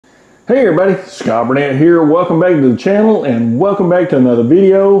Hey everybody, Scott Burnette here. Welcome back to the channel and welcome back to another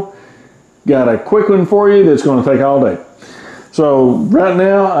video. Got a quick one for you that's going to take all day. So right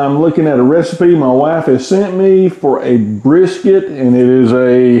now I'm looking at a recipe my wife has sent me for a brisket, and it is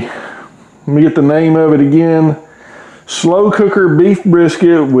let me get the name of it again, slow cooker beef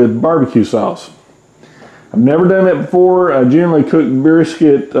brisket with barbecue sauce. I've never done it before. I generally cook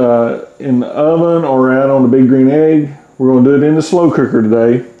brisket in the oven or out on the big green egg. We're going to do it in the slow cooker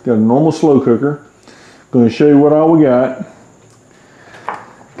today. Got a normal slow cooker. Going to show you what all we got.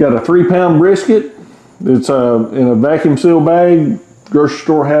 Got a 3-pound brisket. It's in a vacuum sealed bag. Grocery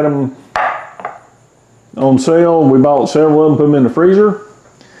store had them on sale. We bought several of them, put them in the freezer.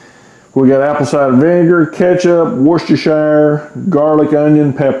 We got apple cider vinegar, ketchup, Worcestershire, garlic,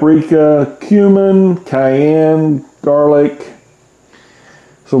 onion, paprika, cumin, cayenne, garlic.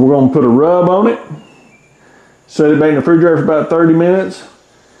 So we're going to put a rub on it. Set it back in the refrigerator for about 30 minutes.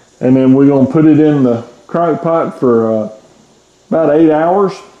 And then we're going to put it in the crock pot for about 8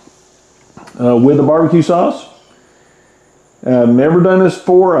 hours with the barbecue sauce. I've never done this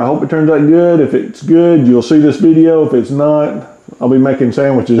before. I hope it turns out good. If it's good, you'll see this video. If it's not, I'll be making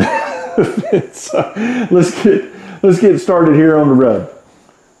sandwiches. Let's get started here on the rub.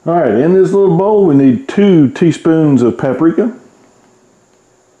 All right, in this little bowl, we need 2 teaspoons of paprika.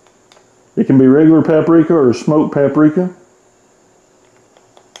 It can be regular paprika or smoked paprika.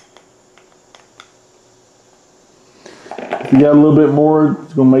 If you got a little bit more,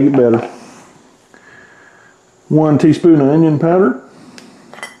 it's going to make it better. 1 teaspoon of onion powder.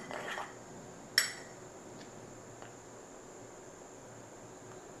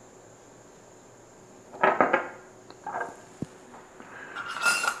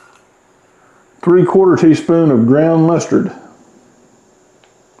 ¾ teaspoon of ground mustard.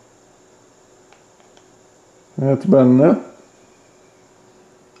 That's about enough.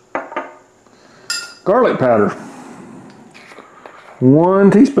 Garlic powder. 1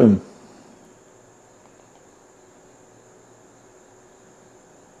 teaspoon.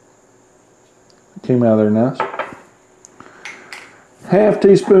 Came out of there nice. ½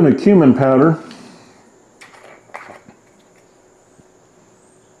 teaspoon of cumin powder.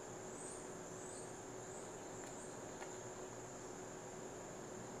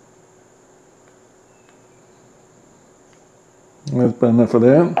 That's about enough of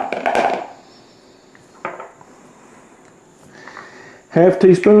that. ½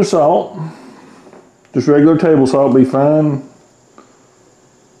 teaspoon of salt. Just regular table salt will be fine.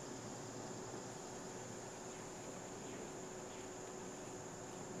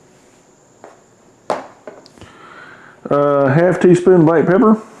 ½ teaspoon black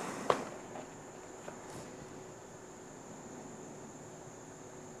pepper.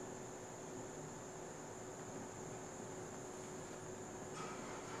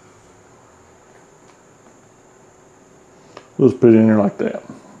 We'll just put it in there like that.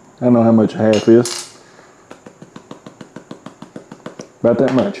 I don't know how much half is. About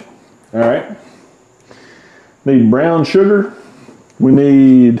that much. All right. Need brown sugar. We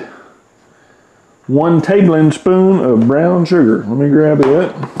need 1 tablespoon of brown sugar. Let me grab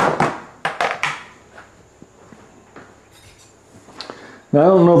it. Now I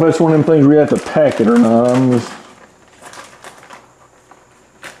don't know if that's one of them things we have to pack it or not. I'm just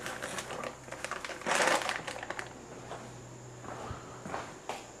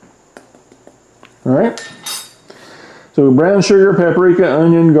all right. So brown sugar, paprika,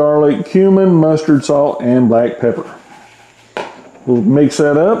 onion, garlic, cumin, mustard, salt, and black pepper. We'll mix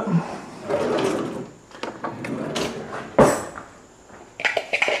that up.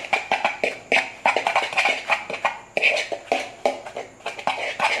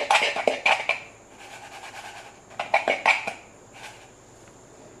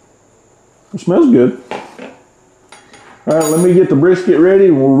 It smells good. All right, let me get the brisket ready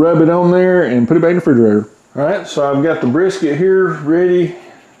and we'll rub it on there and put it back in the refrigerator. All right, so I've got the brisket here ready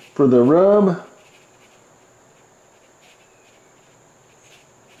for the rub.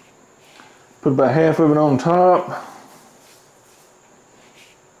 Put about half of it on top.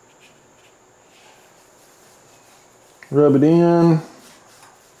 Rub it in.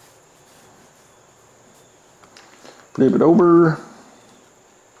 Flip it over.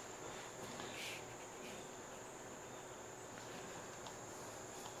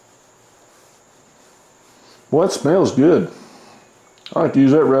 Well, it smells good. I like to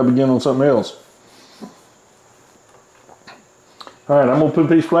use that rub again on something else. All right, I'm gonna put a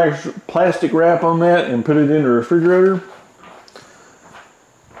piece of plastic wrap on that and put it in the refrigerator. And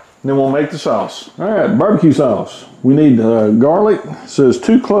then we'll make the sauce. All right, barbecue sauce. We need garlic. It says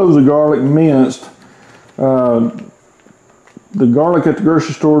 2 cloves of garlic minced. the garlic at the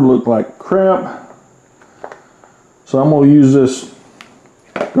grocery store looked like crap. So I'm going to use this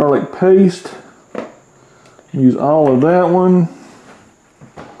garlic paste. Use all of that one.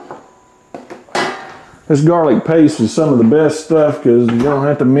 This garlic paste is some of the best stuff because you don't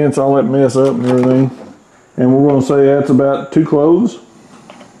have to mince all that mess up and everything. And we're going to say that's about 2 cloves.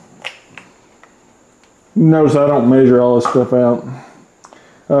 Notice I don't measure all this stuff out.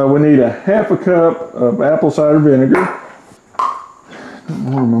 We need a 1/2 cup of apple cider vinegar. I don't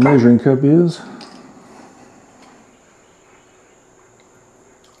know where my measuring cup is.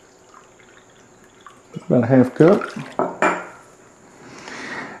 About a 1/2 cup.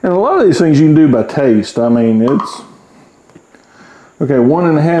 And a lot of these things you can do by taste. I mean, it's okay. 1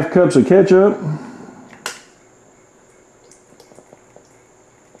 1/2 cups of ketchup.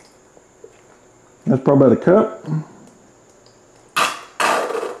 That's probably about a cup.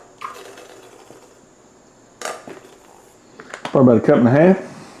 Probably about a 1.5 cups.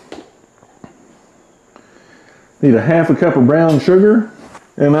 Need a 1/2 cup of brown sugar,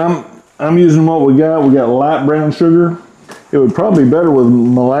 and I'm using what we got. We got light brown sugar. It would probably be better with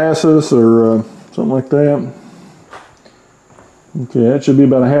molasses or something like that. Okay, that should be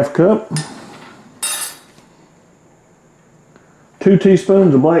about a 1/2 cup. 2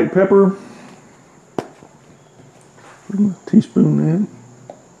 teaspoons of black pepper. Teaspoon in.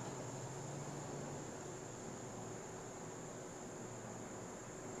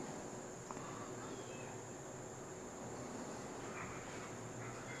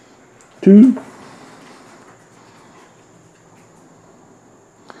 Two.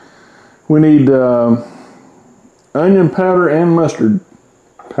 We need onion powder and mustard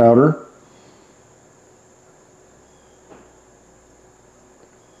powder.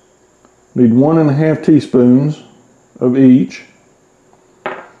 Need 1 1/2 teaspoons of each.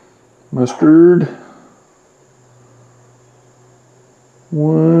 Mustard.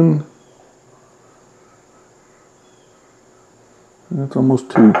 1. That's almost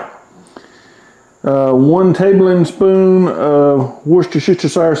 2. 1 tablespoon of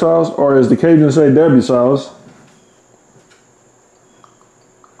Worcestershire sauce, or as the Cajuns say, W sauce.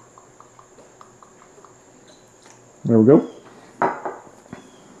 There we go.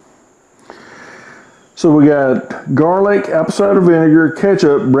 So we got garlic, apple cider vinegar,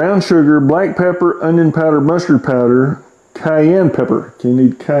 ketchup, brown sugar, black pepper, onion powder, mustard powder, cayenne pepper. You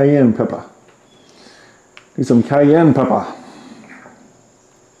need cayenne pepper. Need some cayenne pepper.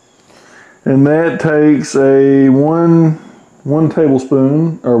 And that takes a one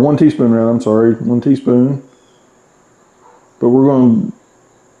tablespoon, or 1 teaspoon rather, I'm sorry, 1 teaspoon. But we're going to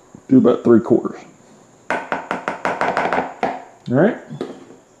do about 3/4. All right.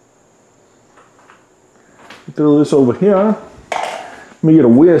 Throw this over here. Let me get a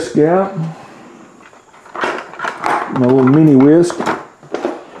whisk out. My little mini whisk.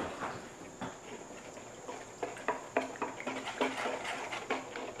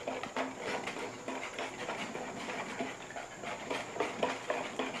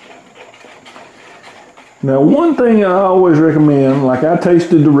 Now, one thing I always recommend, like I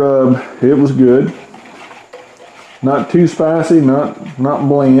tasted the rub, it was good. Not too spicy, not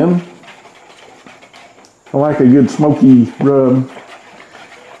bland. I like a good smoky rub.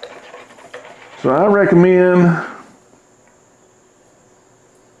 So I recommend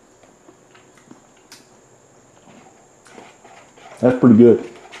that's pretty good.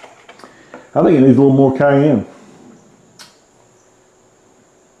 I think it needs a little more cayenne.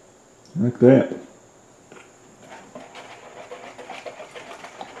 Like that.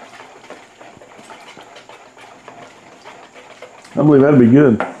 I believe that'd be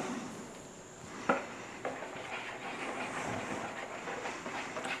good.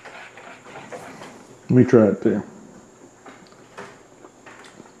 Let me try it there.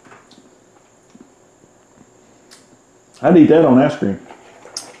 I'd eat that on ice cream.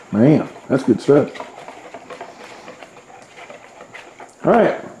 Man, that's good stuff. All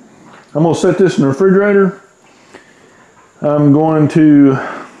right, I'm gonna set this in the refrigerator. I'm going to,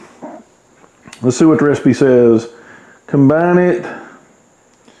 let's see what the recipe says. Combine it.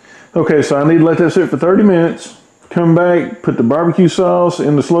 Okay, so I need to let that sit for 30 minutes. Come back, put the barbecue sauce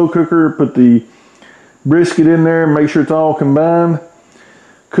in the slow cooker, put the brisket in there, make sure it's all combined.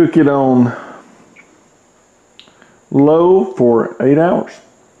 Cook it on low for 8 hours.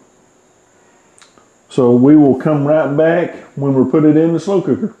 So we will come right back when we put it in the slow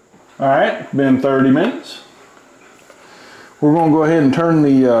cooker. All right, been 30 minutes. We're gonna go ahead and turn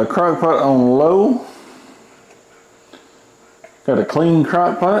the crock pot on low. Got a clean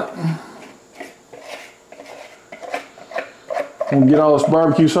crock pot. We'll get all this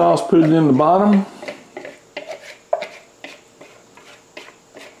barbecue sauce, put it in the bottom.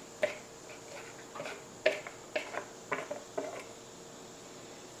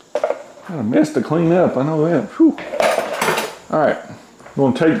 Got a mess to clean up, I know that. Whew. All right, I'm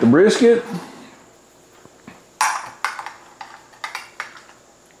gonna take the brisket.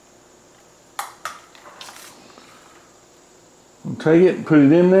 Take it and put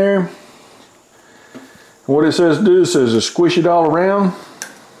it in there. And what it says to do, it says to squish it all around.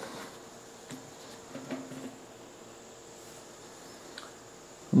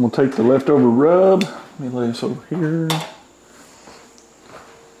 I'm gonna take the leftover rub. Let me lay this over here.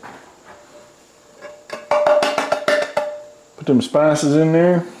 Put them spices in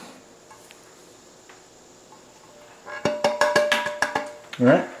there. All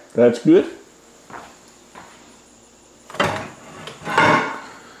right, that's good.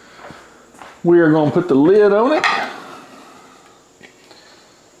 We are going to put the lid on it.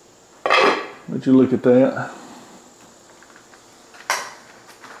 Let you look at that.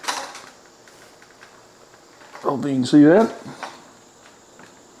 Hope you can see that.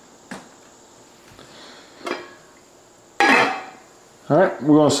 All right,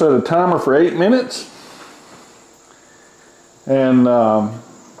 we're going to set a timer for 8 minutes. And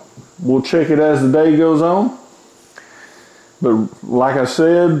we'll check it as the day goes on. But like I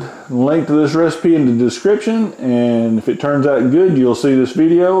said, link to this recipe in the description, and if it turns out good, you'll see this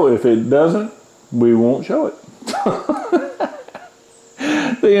video. If it doesn't, we won't show it.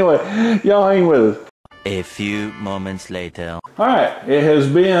 So anyway, y'all hang with us. A few moments later. All right, it has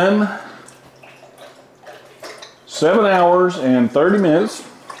been 7 hours and 30 minutes.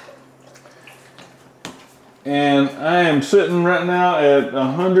 And I am sitting right now at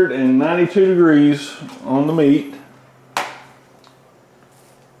 192 degrees on the meat.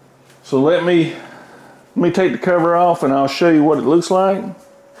 So let me take the cover off and I'll show you what it looks like.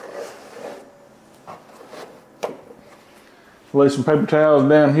 Lay some paper towels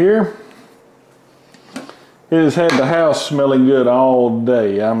down here. It has had the house smelling good all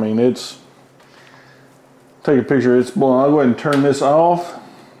day. I mean, it's, take a picture, it's boiling. I'll go ahead and turn this off.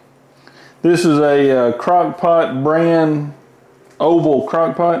 This is a CrockPot brand oval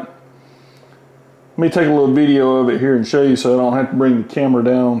CrockPot. Let me take a little video of it here and show you so I don't have to bring the camera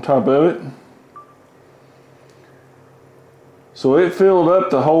down on top of it. So it filled up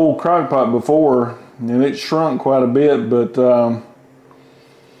the whole CrockPot before and it shrunk quite a bit, but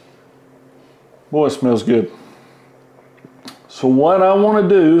boy, it smells good. So what I want to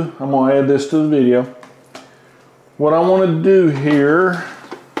do, I'm going to add this to the video. What I want to do here,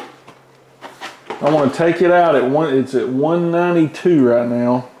 I want to take it out at it's at 192 right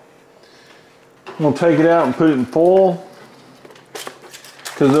now. I'm going to take it out and put it in foil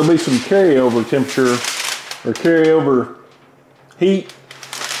because there'll be some carryover temperature or carryover heat.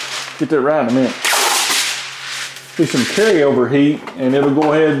 Get that right in a minute. Be some carryover heat and it'll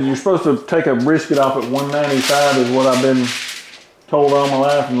go ahead. You're supposed to take a brisket off at 195 is what I've been told all my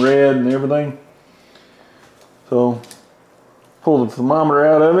life and read and everything. So pull the thermometer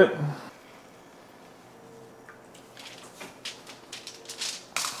out of it.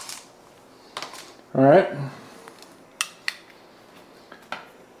 All right.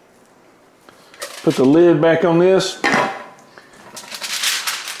 Put the lid back on this.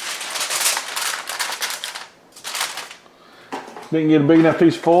 Didn't get a big enough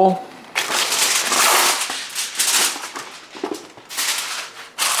piece of foil.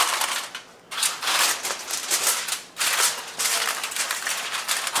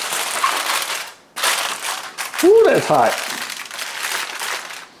 Ooh, that's hot.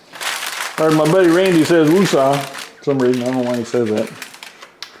 I heard my buddy Randy says woosah for some reason. I don't know why he says that.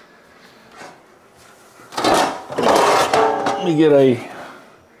 Let me get a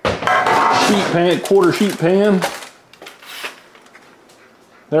sheet pan, quarter sheet pan.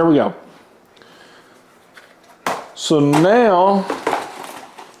 There we go. So now,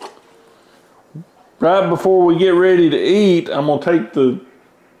 right before we get ready to eat, I'm gonna take the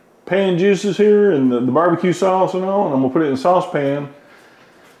pan juices here and the barbecue sauce and all, and I'm gonna put it in a saucepan,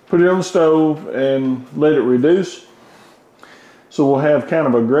 put it on the stove and let it reduce. So we'll have kind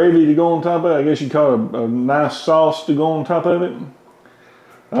of a gravy to go on top of it. I guess you'd call it a nice sauce to go on top of it.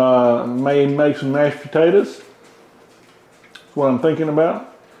 May make some mashed potatoes. That's what I'm thinking about.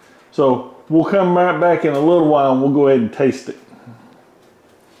 So we'll come right back in a little while and we'll go ahead and taste it.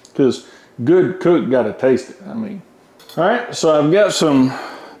 Because good cook gotta taste it, I mean. All right, so I've got some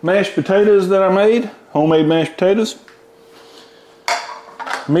mashed potatoes that I made, homemade mashed potatoes.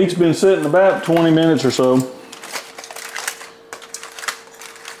 Meat's been sitting about 20 minutes or so.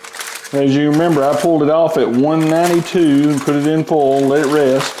 As you remember, I pulled it off at 192 and put it in full, let it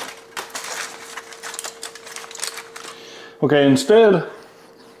rest. Okay, instead,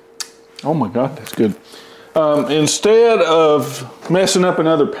 oh my God, that's good. Instead of messing up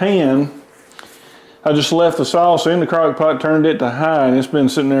another pan, I just left the sauce in the crock pot, turned it to high, and it's been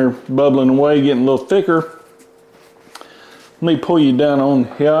sitting there bubbling away, getting a little thicker. Let me pull you down on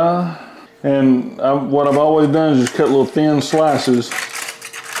here. And what I've always done is just cut little thin slices.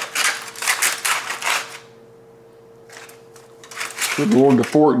 Good Lord, the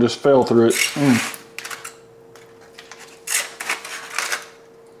fork just fell through it.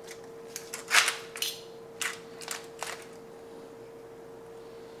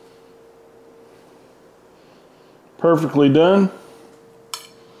 Perfectly done.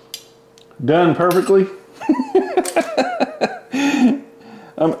 Done perfectly.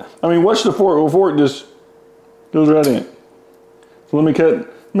 I mean, watch the fork. The fork just goes right in. So let me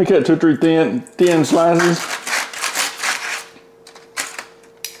cut 2 or 3 thin slices.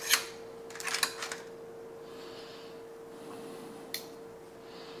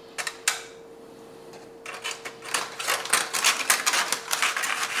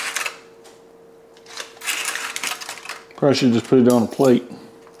 Probably should just put it on a plate.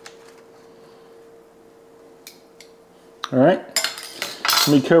 All right, let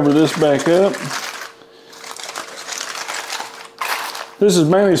me cover this back up. This is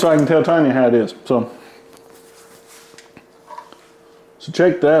mainly so I can tell Tanya how it is. So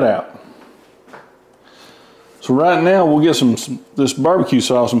check that out. So right now we'll get this barbecue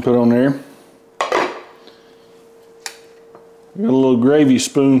sauce and put on there. Got a little gravy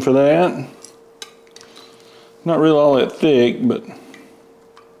spoon for that. Not really all that thick, but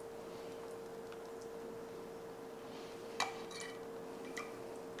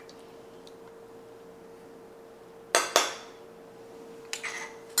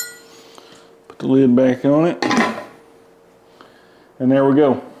put the lid back on it, and there we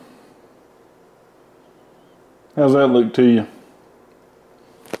go. How's that look to you?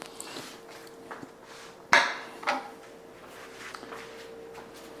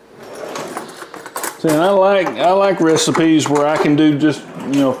 See, and I like recipes where I can do just,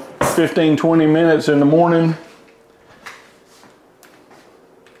 15-20 minutes in the morning,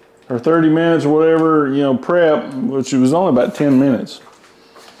 or 30 minutes or whatever, prep, which was only about 10 minutes.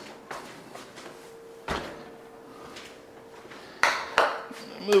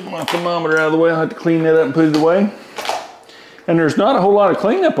 Move my thermometer out of the way. I'll have to clean that up and put it away. And there's not a whole lot of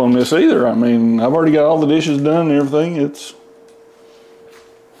cleanup on this either. I mean, I've already got all the dishes done and everything.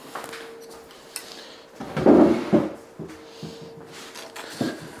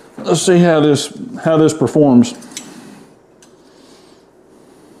 Let's see how this performs.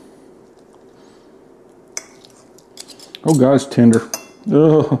 Oh God, it's tender.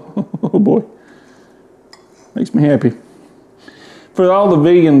 Oh boy, makes me happy. For all the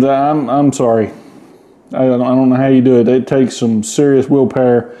vegans, I'm sorry. I don't know how you do it. It takes some serious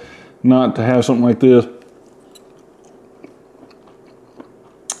willpower not to have something like this.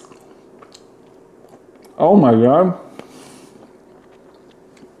 Oh my God.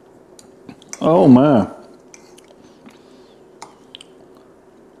 Oh my.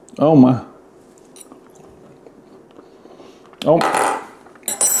 Oh my. Oh.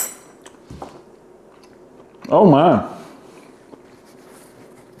 Oh my.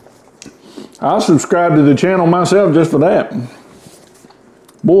 I'll subscribe to the channel myself just for that.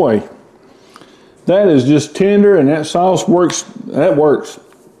 Boy, that is just tender, and that sauce works. That works.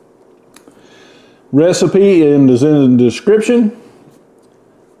 Recipe is in the description.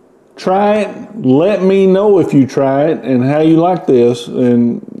 Try it. Let me know if you try it and how you like this,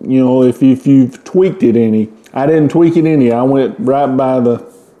 and if you've tweaked it any. I didn't tweak it any. I went right by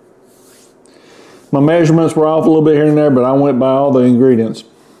my measurements were off a little bit here and there, but I went by all the ingredients.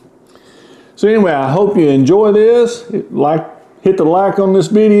 So anyway, I hope you enjoy this. Hit the like on this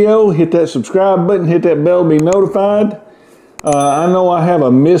video, hit that subscribe button, hit that bell to be notified. I know I have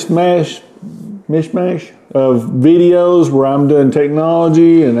a mishmash of videos where I'm doing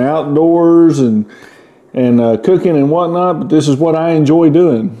technology and outdoors and cooking and whatnot, but this is what I enjoy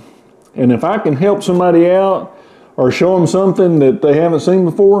doing. And if I can help somebody out or show them something that they haven't seen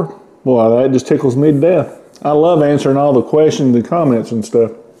before, well, that just tickles me to death. I love answering all the questions and comments and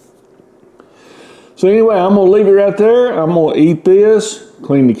stuff. So anyway, I'm going to leave it right there. I'm going to eat this,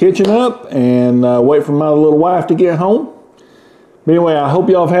 clean the kitchen up, and wait for my little wife to get home. But anyway, I hope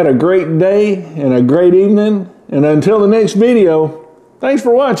y'all have had a great day and a great evening. And until the next video, thanks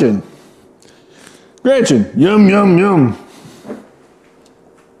for watching. Gretchen, yum, yum, yum.